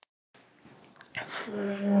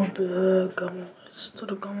ブーガモしと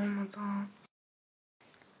るかもまた。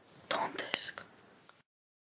どんですか。